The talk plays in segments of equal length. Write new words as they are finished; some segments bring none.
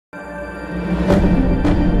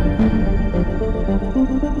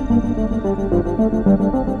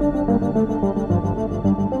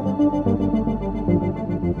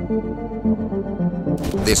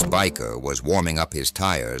This biker was warming up his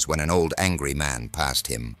tires when an old angry man passed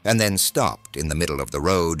him and then stopped in the middle of the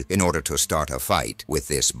road in order to start a fight with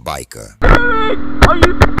this biker. Are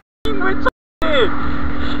you f***ing retarded?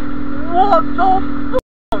 What the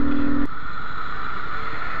fuck?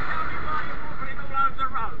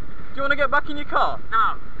 Do you want to get back in your car?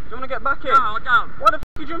 No. Do you want to get back in? No, I don't. Why the f***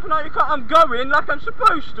 are you jumping out of your car? I'm going like I'm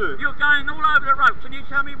supposed to. You're going all over the road. Can you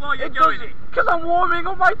tell me why you're doing it? Because I'm warming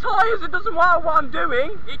up my tyres. It doesn't matter what I'm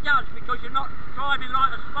doing. It does, because you're not driving like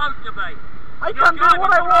you're supposed to be. I can do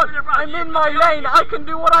what I want. I'm in my lane. I can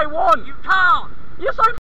do what I want. You can't. Yes, I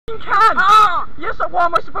f***ing can. You can't. Yes, why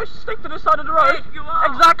am I supposed to stick to the side of the road? Yes, you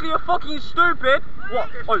are. Exactly, you're fucking stupid. What?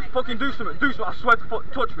 Oh, fucking do something. Do something. I swear to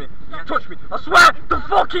touch me. Touch me. I swear to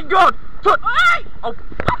fucking God. Touch. Hey! Oh.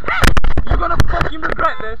 You're gonna fucking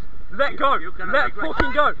regret this. Let go. Let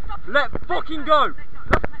fucking go. Let fucking go.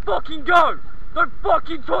 Let fucking go. Don't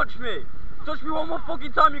fucking touch me. Touch me one more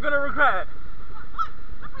fucking time, you're gonna regret it.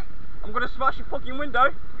 I'm gonna smash your fucking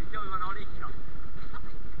window.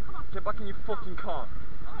 Get back in your fucking car.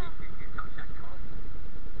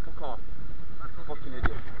 Fuck off. Fucking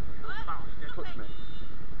idiot. Touch me.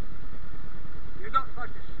 You're not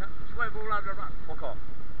supposed to swerve all over the road. Fuck off.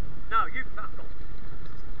 No, you fuck off.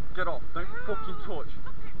 Get off. Don't fucking touch.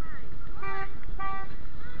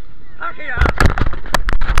 Pack it up.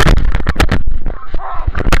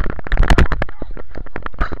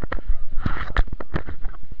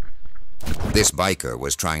 This biker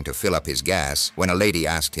was trying to fill up his gas when a lady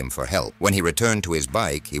asked him for help. When he returned to his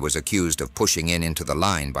bike, he was accused of pushing into the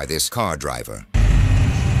line by this car driver.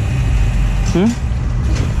 Okay,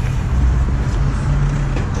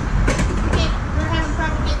 we're having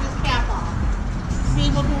trouble getting this cap off. Be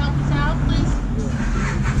able to help us out, please?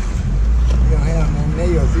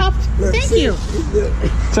 Thank you.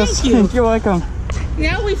 Just, Thank you. You're welcome.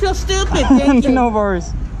 Yeah, we feel stupid. Thank you. No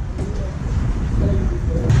worries.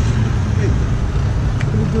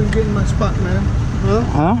 What are you doing getting my spot, man? Huh?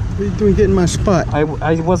 Huh? What are you doing getting my spot? I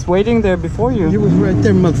was waiting there before you. You was right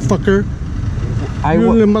there, motherfucker.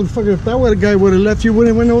 You little motherfucker. If that would guy would have left, you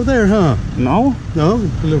wouldn't went over there, huh? No. No, you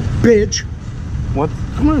little bitch. What?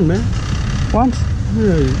 Come on, man. What?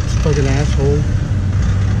 Yeah, you fucking asshole.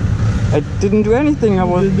 I didn't do anything. I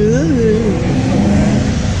was.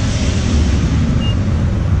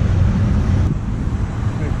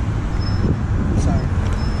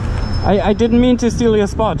 Sorry. I didn't mean to steal your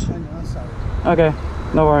spot. I know, I'm sorry. Okay,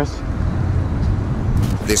 no worries.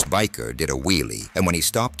 This biker did a wheelie, and when he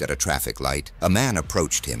stopped at a traffic light, a man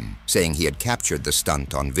approached him, saying he had captured the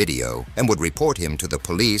stunt on video and would report him to the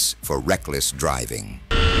police for reckless driving.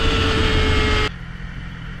 I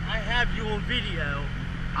have you on video.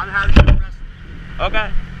 I'm having you arrested. Okay.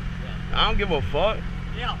 Yeah. I don't give a fuck.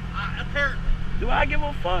 Yeah, apparently. Do I give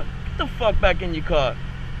a fuck? Get the fuck back in your car.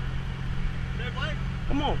 Say what?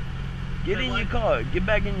 Come on. Get Say in what? your car. Get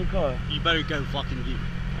back in your car. You better go fucking do.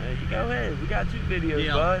 You go ahead. We got 2 videos,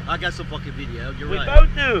 Yeah, bud. I got some fucking video. You're We right. both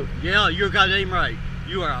do. Yeah, you're goddamn right.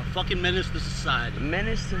 You are a fucking menace to society. A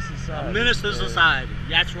menace to society. A menace to Yeah. society.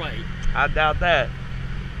 That's right. I doubt that.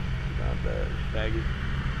 Doubt that, faggot.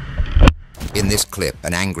 In this clip,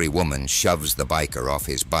 an angry woman shoves the biker off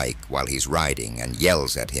his bike while he's riding and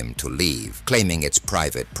yells at him to leave, claiming it's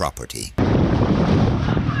private property.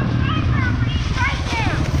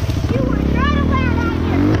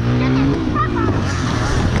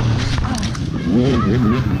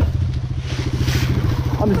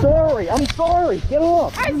 I'm sorry. Get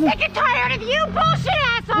off. I'm sick and tired of you bullshit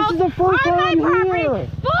assholes. This is the first on time my I'm property. here.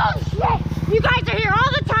 Bullshit. You guys are here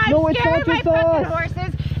all the time, No, it's scaring not my just fucking us.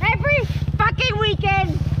 horses. Every fucking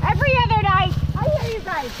weekend, every other night. I hear you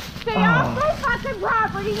guys. Stay off my fucking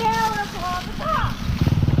property now or I'll call the cops.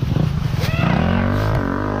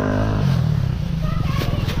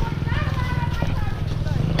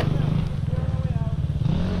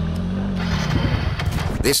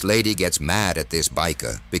 This lady gets mad at this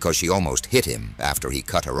biker because she almost hit him after he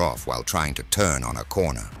cut her off while trying to turn on a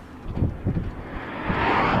corner.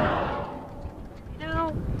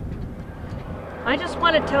 No. I just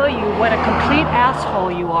want to tell you what a complete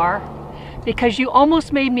asshole you are, because you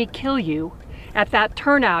almost made me kill you at that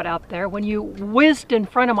turnout out there when you whizzed in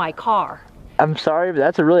front of my car. I'm sorry, but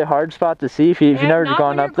that's a really hard spot to see if you've never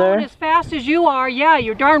gone up there. Going as fast as you are, yeah,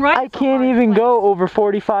 you're darn right. I can't even go over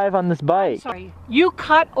 45 on this bike. Sorry, you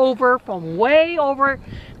cut over from way over.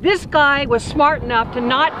 This guy was smart enough to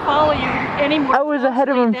not follow you anymore. I was ahead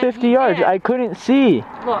of him 50 yards. I couldn't see.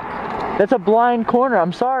 Look. That's a blind corner.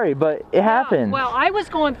 I'm sorry, but it happens. Well, I was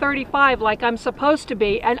going 35 like I'm supposed to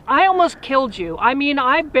be, and I almost killed you. I mean,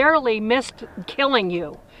 I barely missed killing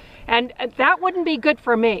you. And that wouldn't be good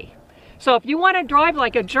for me. So if you want to drive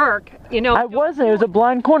like a jerk, you know... I wasn't. It was a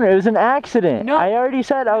blind corner. It was an accident. No. I already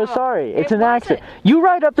said I was sorry. It's an wasn't. accident. You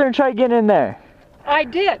ride up there and try getting in there. I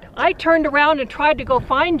did. I turned around and tried to go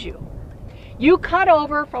find you. You cut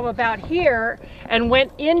over from about here and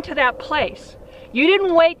went into that place. You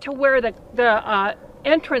didn't wait to where the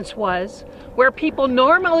entrance was, where people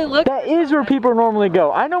normally look. That is where people normally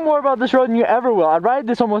go. I know more about this road than you ever will. I ride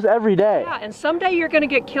this almost every day. Yeah, and someday you're going to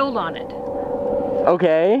get killed on it.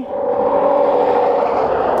 Okay.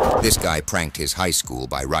 This guy pranked his high school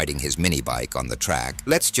by riding his mini bike on the track.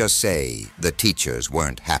 Let's just say the teachers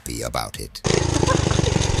weren't happy about it.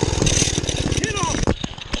 Get off!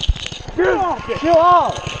 Get off it! Get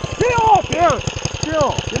off! Get off it!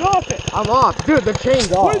 Chill. Get off it! I'm off. Dude, the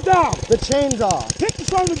chain's off. Put it down! The chain's off. Take the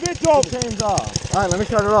son of a bitch over! The chain's off. Alright, let me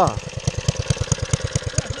cut it off.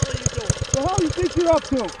 What the hell you think you're up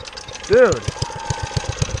to? Dude.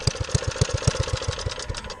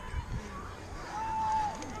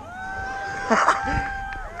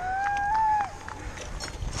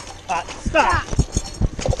 Stop!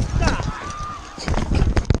 Stop!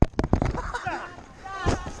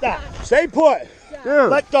 Stop! Stay put! Dude.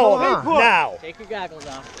 Let go of come it on. now! Take your goggles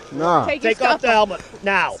off. No. Take your Take off stuff the helmet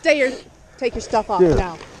now! Take your stuff off Dude.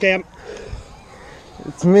 now. Cam,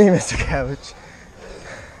 It's me, Mr. Cabbage.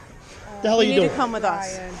 the hell are you You need doing? to come with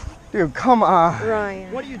us. Dude, come on.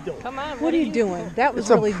 Ryan. What are you doing? Come on, What are you doing? That was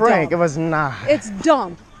It's a really prank. It dumb. was not. It's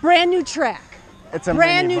dumb. Brand new track. It's a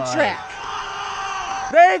Brand mini new bike. track.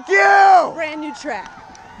 Thank you! Brand new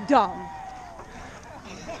track. Dumb.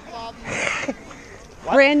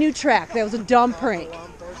 Brand new track. That was a dumb prank.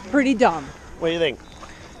 Pretty dumb. What do you think?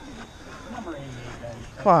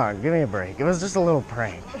 Come on, give me a break. It was just a little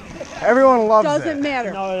prank. Everyone loves it. Doesn't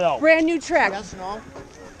matter. No. Brand new track. Should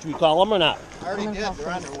we call them or not? I already did. They're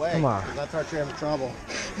on their way. Come on. 'Cause I thought you were having trouble.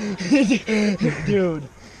 Dude,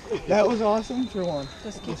 that was awesome for one.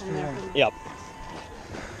 Just keep them there. Yep.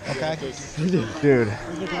 Okay. Dude,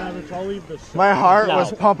 my heart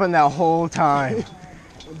was pumping that whole time.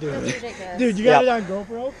 Dude, you got it on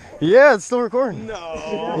GoPro? Yeah, it's still recording.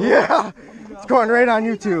 No. Yeah, it's going right on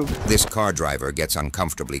YouTube. This car driver gets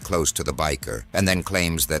uncomfortably close to the biker and then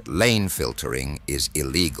claims that lane filtering is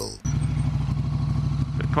illegal.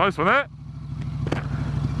 Bit close, wasn't it?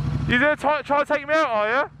 You there trying to take me out, are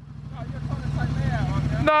you? No, you're trying to take me out,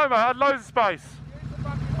 aren't you? No, mate, I had loads of space. Use the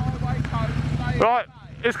fucking highway code. Stay in Right,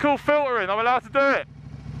 lane. it's called filtering. I'm allowed to do it.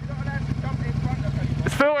 You're not allowed to jump in front of people.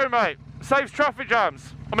 It's filtering, mate. Saves traffic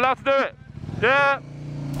jams. I'm allowed to do it. Yeah.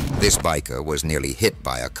 This biker was nearly hit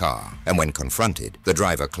by a car, and when confronted, the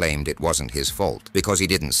driver claimed it wasn't his fault because he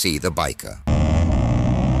didn't see the biker.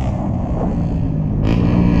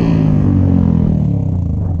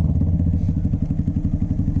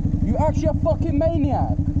 You actually a fucking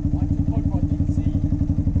maniac.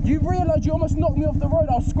 You realise you almost knocked me off the road?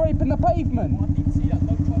 I was scraping the pavement. I didn't see that.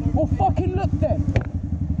 Don't try to... Well, fucking look then.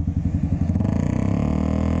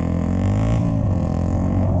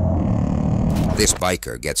 This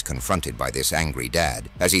biker gets confronted by this angry dad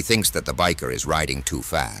as he thinks that the biker is riding too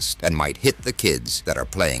fast and might hit the kids that are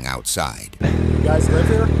playing outside. You guys live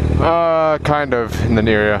here? Kind of in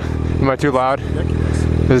the area. Am I too loud? Ridiculous.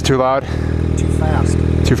 Is it too loud? Too fast.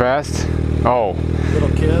 Too fast? Oh. Little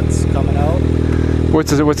kids coming out. What's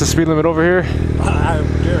the speed limit over here? I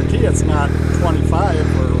guarantee it's not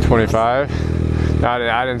 25 or 25.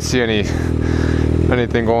 I didn't see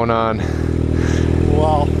anything going on.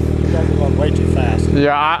 Well, you guys are going way too fast.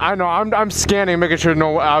 Yeah, I know. I'm scanning, making sure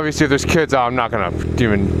obviously if there's kids out, I'm not gonna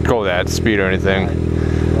even go that speed or anything.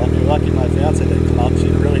 Well, you're lucky my fiance didn't come out.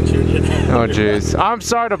 She'd really chewed you down. Oh jeez. I'm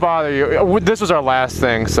sorry to bother you. This was our last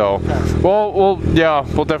thing, so we'll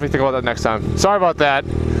definitely think about that next time. Sorry about that.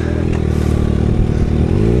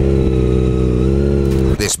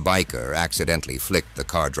 This biker accidentally flicked the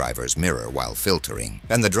car driver's mirror while filtering,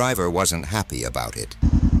 and the driver wasn't happy about it.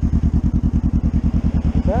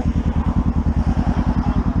 That?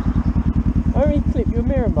 I only clip your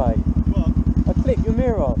mirror, mate. What? I clip your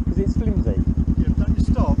mirror off because it's flimsy. Yeah, don't you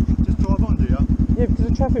stop. Just drive on, do you? Yeah, because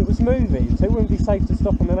the traffic was moving, so it wouldn't be safe to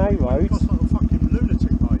stop on an A road. You're like a fucking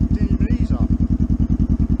lunatic, mate. You didn't even ease up.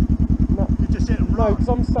 No, You just hit and run. because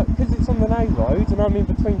I'm stuck, because it's on an A road and I'm in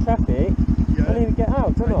between traffic. Yeah. I need to get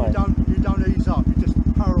out, don't I? You don't ease up. You just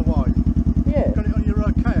power away. Yeah. Got it on your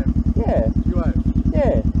cam? Yeah. You have?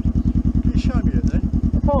 Yeah. Can you show me it then?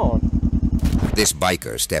 I can't. This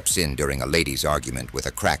biker steps in during a lady's argument with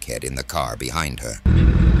a crackhead in the car behind her.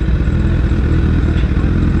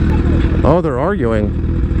 Oh, they're arguing.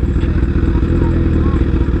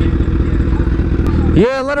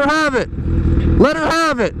 Yeah, let her have it. Let her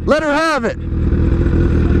have it. Let her have it.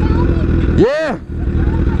 Yeah.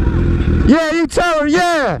 Yeah, you tell her,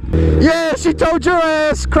 yeah. Yeah, she told your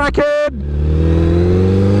ass, crackhead.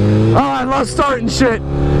 Oh, I love starting shit.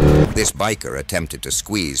 This biker attempted to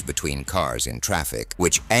squeeze between cars in traffic,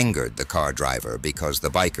 which angered the car driver because the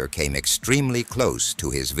biker came extremely close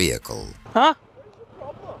to his vehicle. Huh?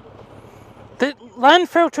 The lane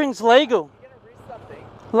filtering's legal.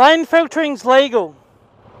 Lane filtering's legal.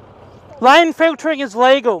 Lane filtering is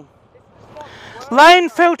legal. Lane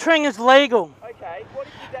filtering is legal. Okay, what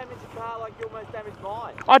if you damage a car like you almost damaged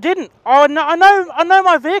mine? I didn't. I know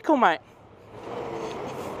my vehicle, mate.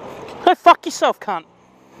 Go fuck yourself, cunt.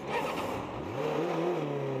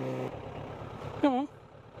 Come on.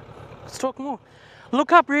 Let's talk more.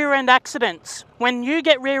 Look up rear end accidents. When you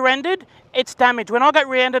get rear ended, it's damage. When I get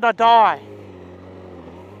rear ended, I die.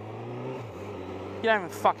 You don't even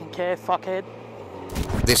fucking care, fuckhead.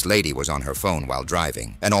 This lady was on her phone while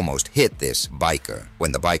driving and almost hit this biker.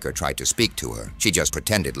 When the biker tried to speak to her, she just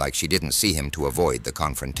pretended like she didn't see him to avoid the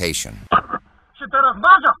confrontation.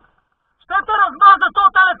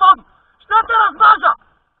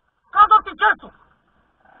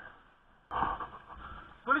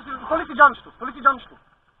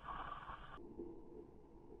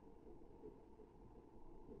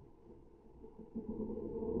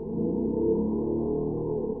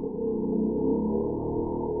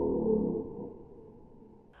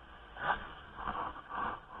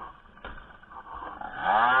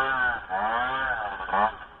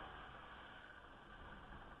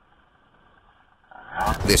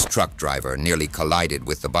 This truck driver nearly collided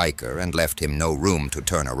with the biker and left him no room to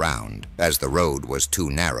turn around, as the road was too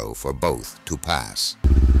narrow for both to pass.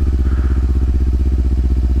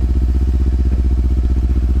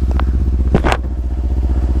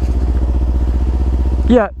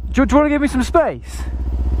 Yeah, do you want to give me some space?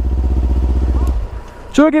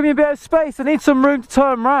 Do you want to give me a bit of space? I need some room to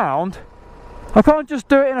turn round. I can't just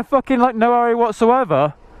do it in a fucking no hurry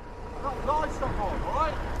whatsoever.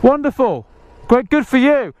 Wonderful. Great, good for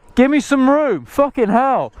you. Give me some room. Fucking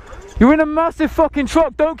hell. You're in a massive fucking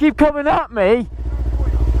truck. Don't keep coming at me.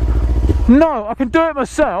 No, I can do it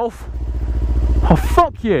myself. Oh,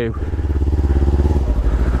 fuck you.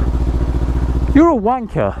 You're a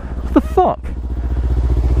wanker. What the fuck?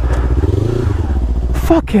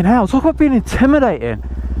 Fucking hell. Talk about being intimidating.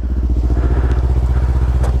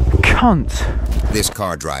 Cunt. This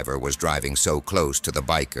car driver was driving so close to the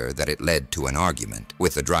biker that it led to an argument,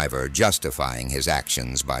 with the driver justifying his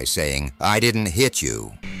actions by saying, "I didn't hit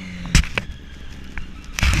you."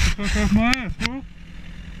 Fuck off my ass, bro.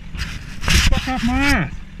 Fuck off my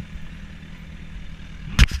ass.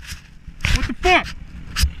 What the fuck?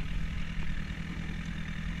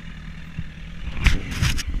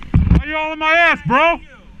 Why you all in my ass, bro?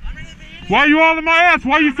 Why you all in my ass?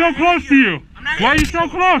 Why you so close to you? Why you so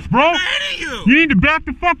close, bro? You need to back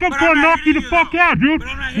the fuck up before I knock you the fuck out, dude.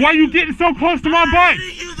 Why you getting so close to my bike?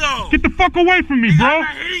 Get the fuck away from me, bro. I'm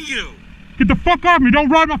not hitting you. Get the fuck off me. Don't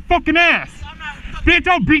ride my fucking ass. Bitch,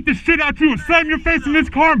 I'll beat the shit out you and slam your face in this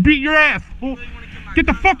car and beat your ass. Get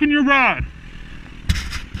the fuck in your ride.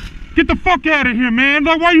 Get the fuck out of here, man.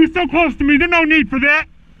 Like, why you so close to me? There's no need for that.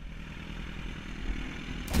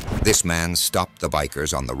 This man stopped the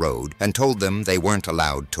bikers on the road and told them they weren't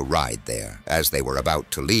allowed to ride there. As they were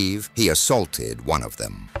about to leave, he assaulted one of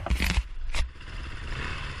them.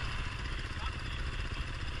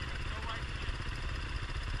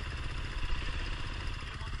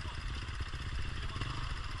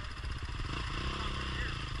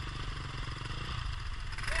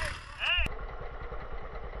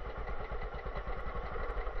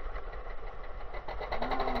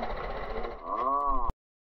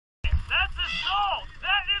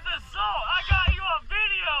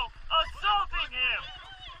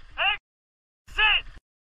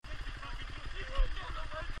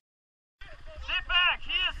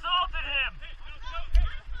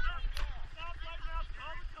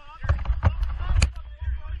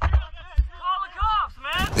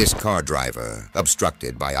 This car driver,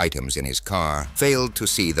 obstructed by items in his car, failed to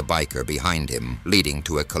see the biker behind him, leading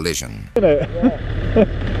to a collision.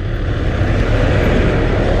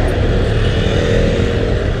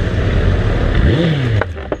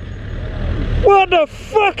 What the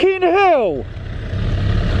fucking hell?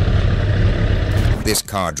 This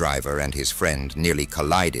car driver and his friend nearly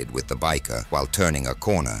collided with the biker while turning a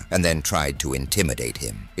corner and then tried to intimidate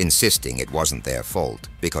him, insisting it wasn't their fault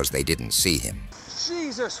because they didn't see him.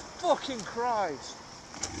 Jesus fucking Christ.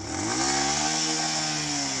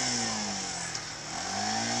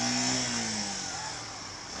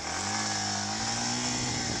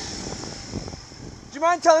 you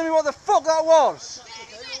mind telling me what the fuck that was?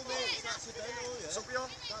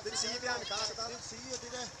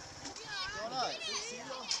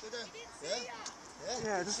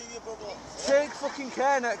 Yeah, just take fucking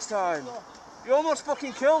care next time. You almost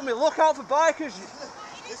fucking killed me. Look out for bikers.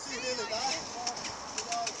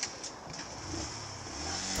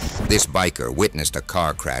 This biker witnessed a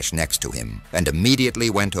car crash next to him and immediately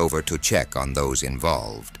went over to check on those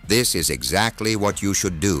involved. This is exactly what you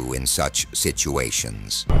should do in such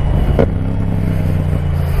situations.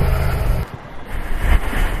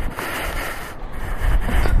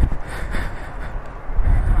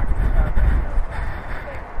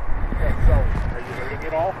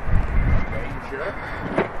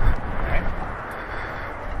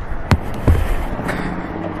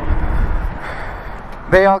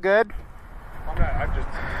 They all good?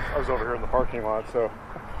 I was over here in the parking lot, so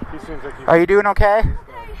he seems like he's... Are you doing okay?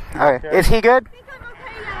 Okay. Is he good?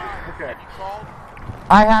 Okay.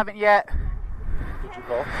 I haven't yet. Did you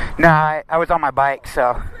call? No, I was on my bike,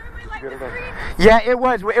 so. Did you get it on? Yeah, it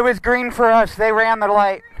was green for us. They ran the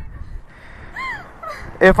light.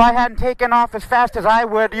 If I hadn't taken off as fast as I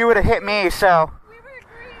would, you would have hit me, so.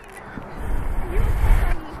 Did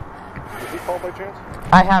he call by chance?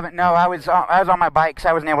 I haven't, no. I was on my bike, so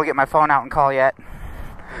I wasn't able to get my phone out and call yet.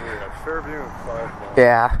 Yeah, Fairview and 5.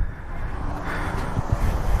 Yeah.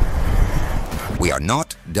 We are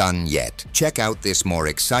not done yet. Check out this more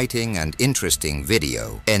exciting and interesting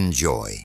video. Enjoy.